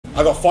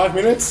I got 5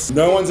 minutes.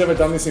 No one's ever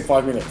done this in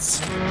 5 minutes.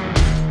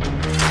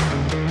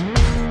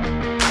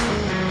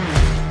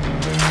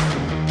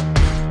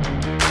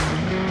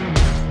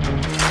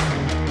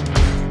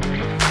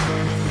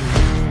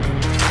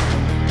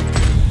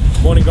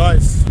 Morning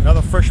guys,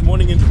 another fresh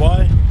morning in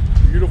Dubai.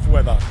 Beautiful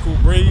weather, cool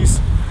breeze,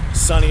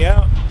 sunny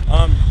out.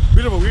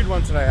 Bit of a weird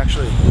one today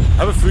actually.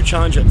 I have a food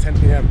challenge at 10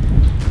 PM.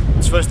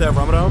 It's first day of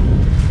Ramadan,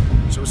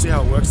 so we'll see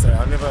how it works today.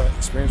 I've never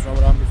experienced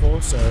Ramadan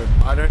before, so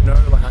I don't know,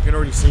 like I can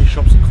already see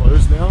shops are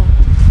closed now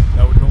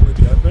that would normally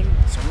be open,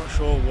 so I'm not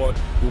sure what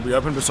will be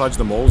open besides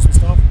the malls and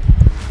stuff.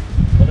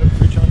 But I have a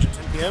food challenge at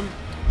 10 PM.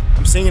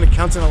 I'm seeing an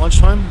accountant at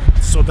lunchtime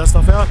to sort that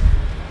stuff out.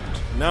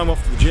 And now I'm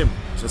off to the gym,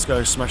 so let's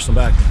go smash some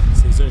back.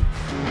 See you soon.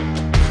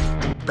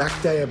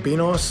 Back day at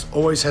Binos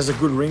always has a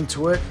good ring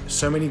to it.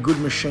 So many good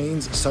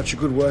machines, such a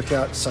good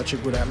workout, such a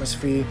good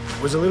atmosphere.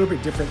 It was a little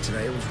bit different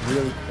today. It was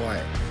really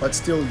quiet. But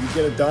still, you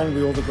get it done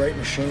with all the great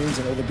machines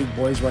and all the big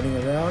boys running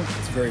around.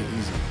 It's very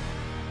easy.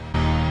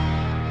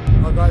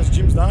 Alright guys,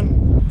 gym's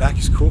done. Back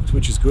is cooked,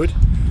 which is good.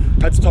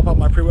 Had to top up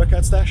my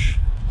pre-workout stash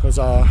because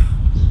I'm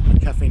a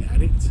caffeine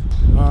addict.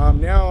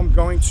 Now I'm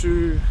going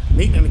to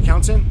meet an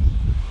accountant.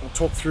 I'll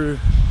talk through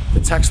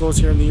the tax laws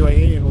here in the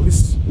UAE and all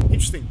this.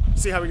 Interesting.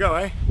 See how we go,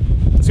 eh?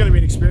 It's going to be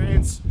an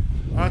experience.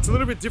 It's a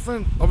little bit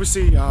different.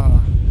 Obviously,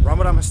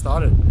 Ramadan has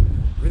started.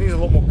 Everything's a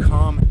lot more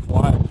calm and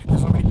quiet.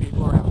 There's not many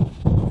people around.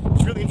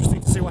 It's really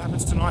interesting to see what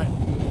happens tonight.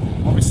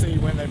 Obviously,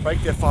 when they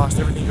break their fast,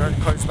 everything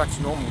goes back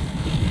to normal.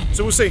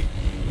 So we'll see.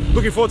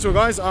 Looking forward to it,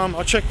 guys.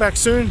 I'll check back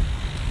soon.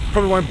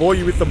 Probably won't bore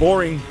you with the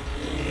boring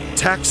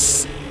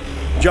tax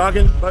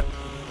jargon, but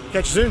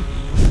catch you soon.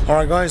 All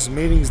right, guys,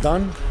 meeting's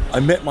done.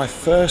 I met my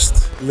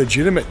first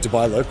legitimate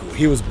Dubai local.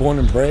 He was born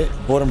and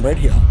bred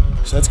here.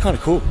 So that's kind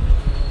of cool.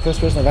 First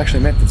person I've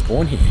actually met that's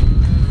born here.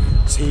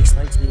 So he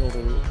explained to me all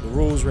the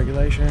rules,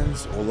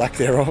 regulations, or lack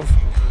thereof.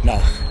 No,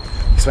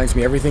 he explained to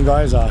me everything,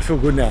 guys. I feel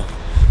good now.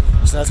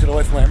 So now it's gonna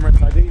wait for my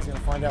Emirates ID. He's gonna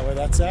find out where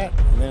that's at,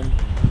 and then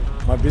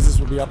my business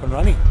will be up and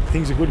running.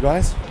 Things are good,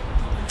 guys.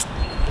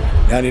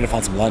 Now I need to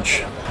find some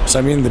lunch. So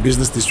I'm in the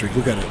business district.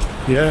 Look at it.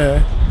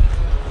 Yeah.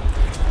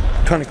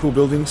 Kind of cool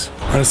buildings.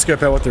 I'm gonna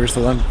scope out what there is for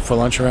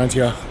lunch around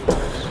here.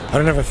 I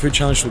don't have a food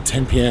challenge till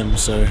 10 PM,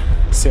 so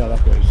see how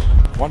that goes.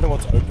 Wonder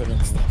what's open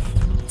and stuff.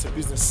 It's a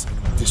business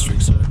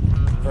district, so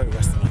very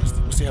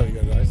westernized. We'll see how we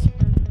go, guys.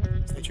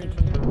 Stay tuned.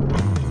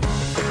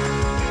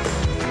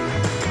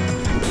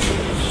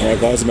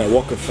 Alright guys, I'm at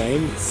Walk of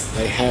Fame.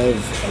 They have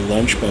a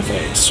lunch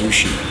buffet,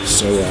 sushi.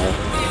 So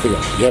figure,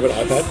 you have an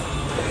iPad,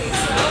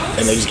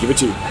 and they just give it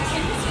to you.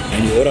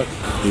 And you order.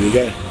 Here you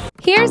go.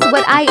 Here's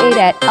what I ate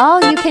at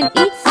All You Can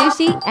Eat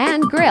Sushi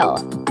and Grill.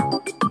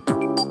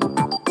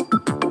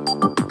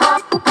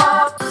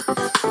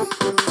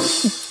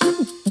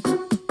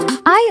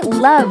 I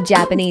love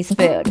Japanese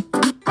food.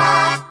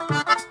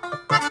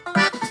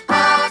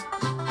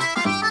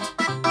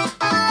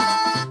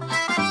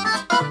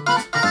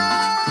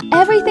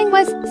 Everything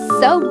was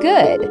so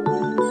good.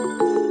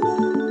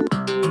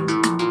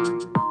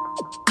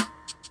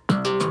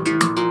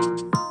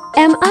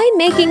 Am I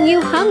making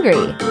you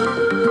hungry?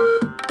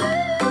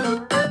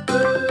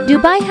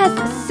 Dubai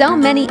has so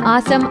many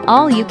awesome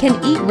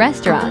all-you-can-eat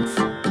restaurants.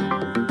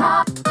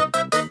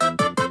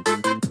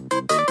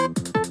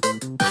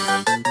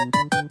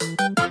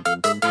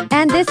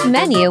 And this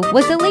menu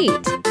was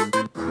elite.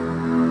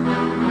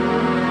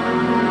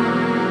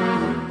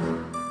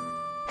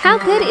 How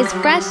good is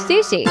fresh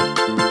sushi?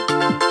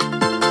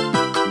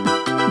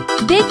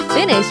 Big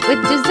finish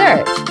with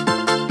dessert.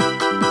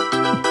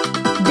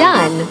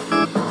 Done.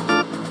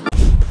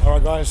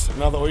 Alright guys,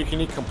 another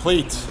all-you-can-eat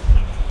complete.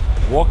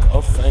 Walk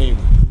of Fame.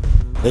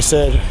 They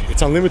said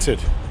it's unlimited,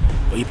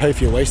 but you pay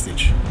for your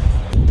wastage.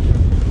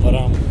 But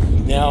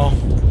now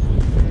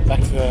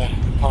back to the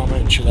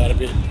apartment, chill out a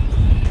bit,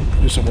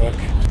 do some work,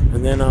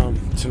 and then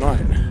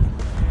tonight,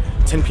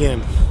 10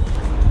 PM,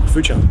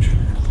 food challenge.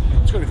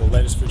 It's gonna be the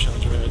latest food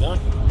challenge I've ever done.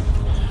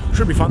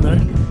 Should be fun though.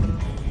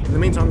 In the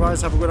meantime,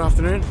 guys, have a good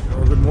afternoon,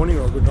 or a good morning,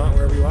 or a good night,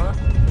 wherever you are.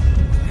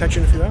 Catch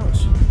you in a few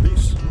hours.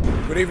 Peace.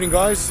 Good evening,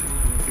 guys.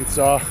 It's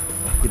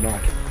good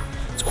night.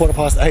 It's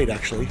 8:15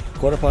 actually.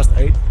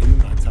 8:15 in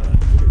the night time.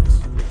 Look at this.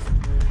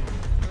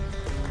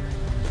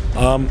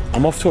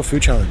 I'm off to a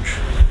food challenge.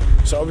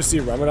 So obviously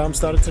Ramadan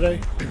started today.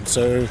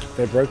 So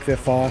they broke their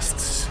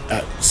fasts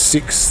at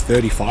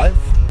 6:35.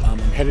 I'm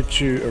headed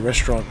to a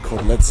restaurant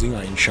called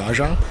Zinger in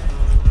Sharjah.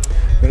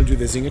 I'm gonna do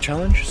the Zinger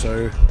challenge.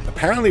 So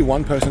apparently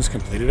one person's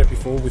completed it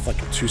before with like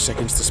 2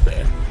 seconds to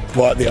spare.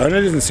 But the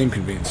owner doesn't seem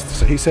convinced.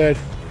 So he said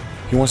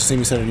he wants to see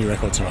me set a new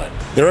record tonight.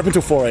 They're open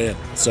till 4 AM.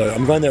 So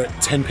I'm going there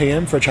at 10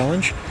 PM for a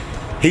challenge.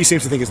 He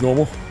seems to think it's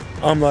normal.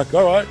 I'm like,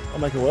 all right, I'll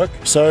make it work.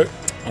 So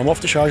I'm off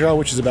to Sharjah,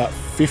 which is about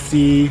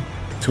 50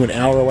 to an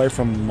hour away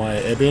from my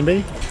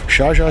Airbnb.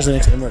 Sharjah is the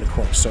next Emirates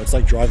across. So it's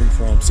like driving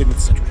from Sydney to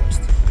Central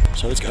Coast.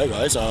 So let's go,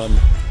 guys.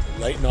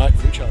 Late night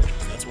food challenges.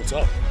 That's what's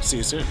up. See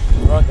you soon.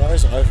 All right,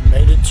 guys, I've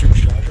made it to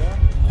Sharjah.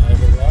 I've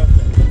arrived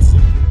at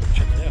Zinger.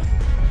 Check it out.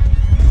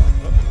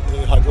 Oh,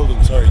 really high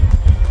building, sorry.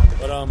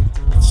 But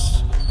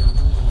it's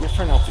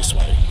different up this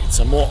way. It's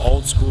a more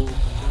old school,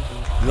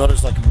 not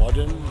as like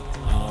modern.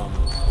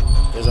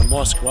 There's a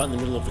mosque right in the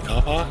middle of the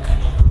car park.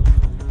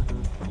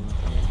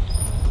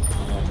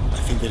 I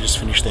think they just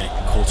finished their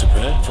call to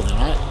prayer for the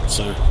night,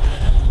 so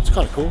it's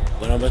kind of cool.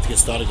 But I'm about to get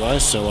started,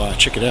 guys, so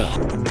check it out.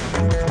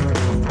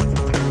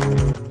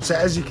 So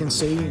as you can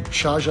see,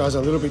 Sharjah is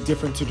a little bit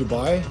different to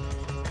Dubai.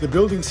 The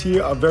buildings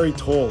here are very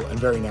tall and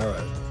very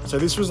narrow. So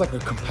this was like a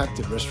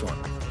compacted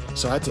restaurant.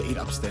 So I had to eat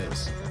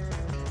upstairs.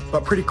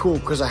 But pretty cool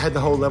because I had the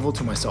whole level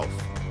to myself.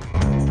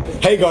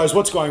 Hey guys,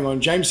 what's going on?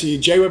 James here,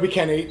 J WEBBY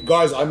CAN EAT.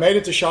 Guys, I made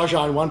it to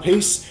Sharjah in one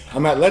piece.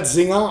 I'm at Let's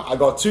Zinger. I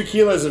got 2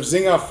 kilos of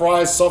Zinger,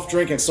 fries, soft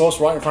drink and sauce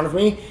right in front of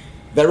me.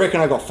 They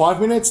reckon I got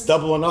 5 minutes,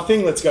 double or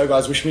nothing. Let's go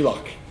guys, wish me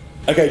luck.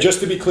 Okay, just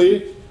to be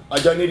clear, I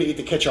don't need to eat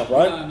the ketchup,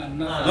 right?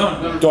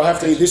 No. Do I have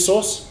to eat this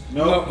sauce?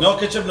 No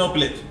ketchup, no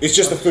plate. It's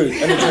just the food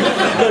and the drink.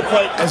 No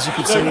plate. As you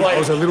can see, I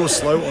was a little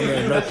slow on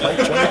the no plate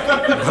joke.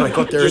 When I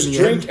got there just in the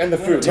drink end, and the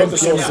food. 10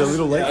 p.m. is a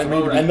little late for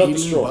me to be and not the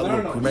eating, straw.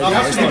 but look, we made the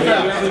most of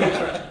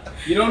it.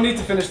 You don't need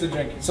to finish the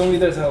drink. It's only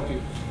there to help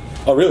you.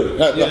 Oh really?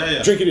 No,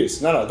 Yeah. Drink it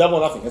is. No, double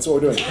or nothing. That's what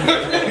we're doing.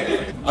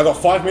 I got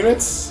 5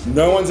 minutes.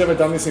 No one's ever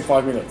done this in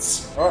 5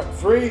 minutes. All right,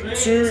 3,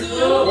 2,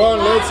 1,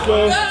 let's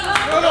go.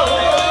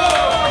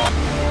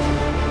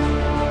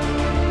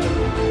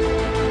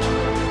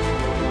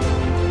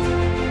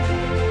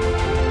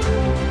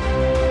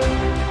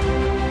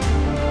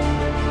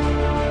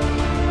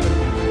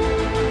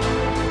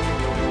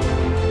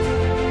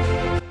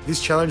 This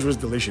challenge was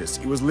delicious.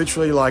 It was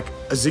literally like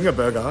a Zinger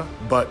burger,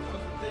 but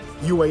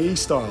UAE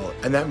style,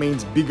 and that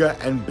means bigger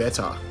and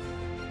better.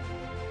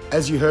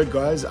 As you heard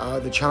guys,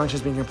 the challenge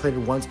has been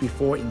completed once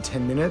before in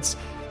 10 minutes.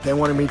 They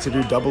wanted me to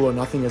do double or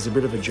nothing as a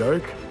bit of a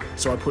joke.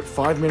 So I put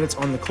 5 minutes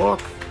on the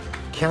clock,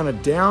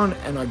 counted down,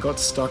 and I got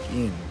stuck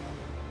in.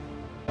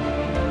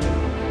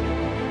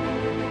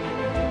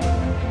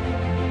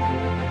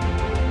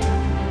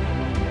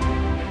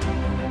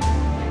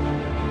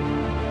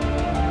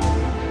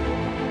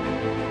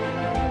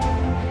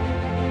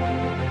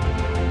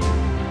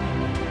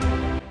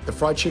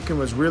 The fried chicken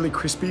was really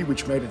crispy,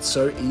 which made it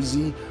so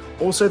easy.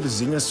 Also the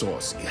Zinger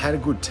sauce, it had a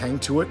good tang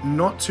to it,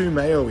 not too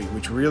mayo-y,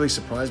 which really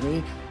surprised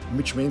me,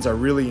 which means I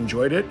really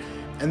enjoyed it.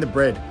 And the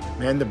bread,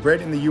 man, the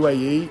bread in the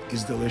UAE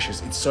is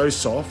delicious. It's so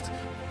soft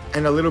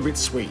and a little bit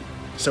sweet.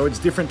 So it's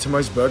different to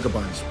most burger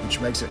buns, which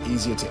makes it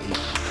easier to eat.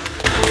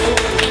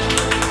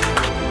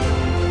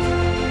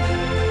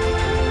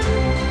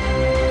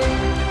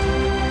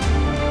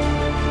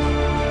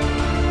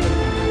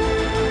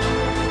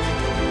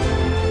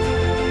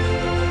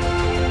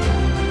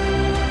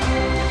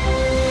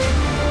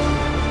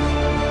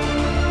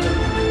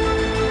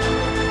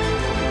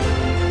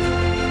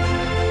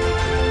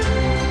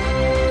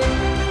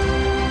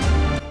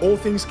 All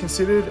things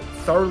considered,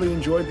 thoroughly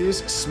enjoyed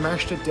this,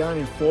 smashed it down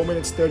in 4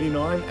 minutes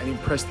 39 and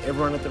impressed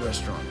everyone at the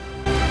restaurant.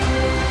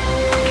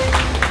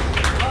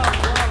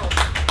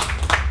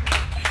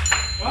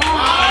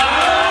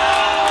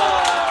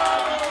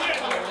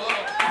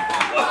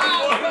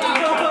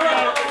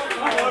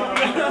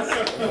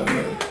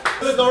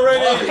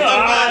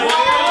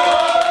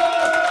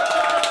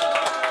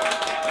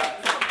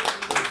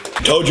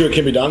 Told you it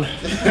can be done.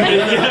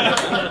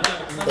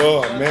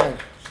 Oh man.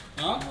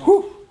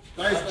 Whew.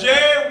 J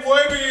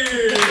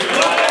WEBBY!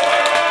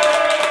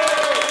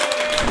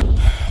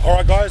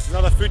 Alright guys,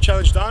 another food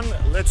challenge done.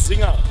 Let's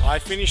Zinger. I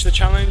finished the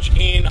challenge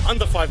in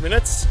under 5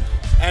 minutes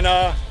and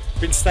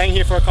been staying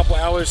here for a couple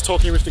hours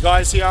talking with the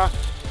guys here.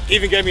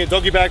 Even gave me a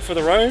doggy bag for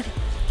the road.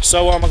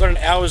 So I got an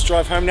hour's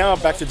drive home now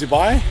back to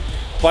Dubai.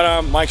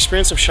 But my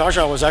experience of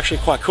Sharjah was actually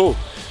quite cool.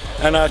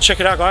 And check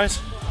it out guys.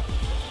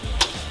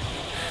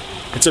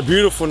 It's a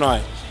beautiful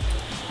night.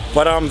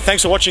 But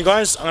thanks for watching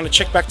guys. I'm going to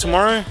check back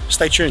tomorrow.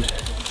 Stay tuned.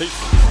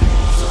 Peace.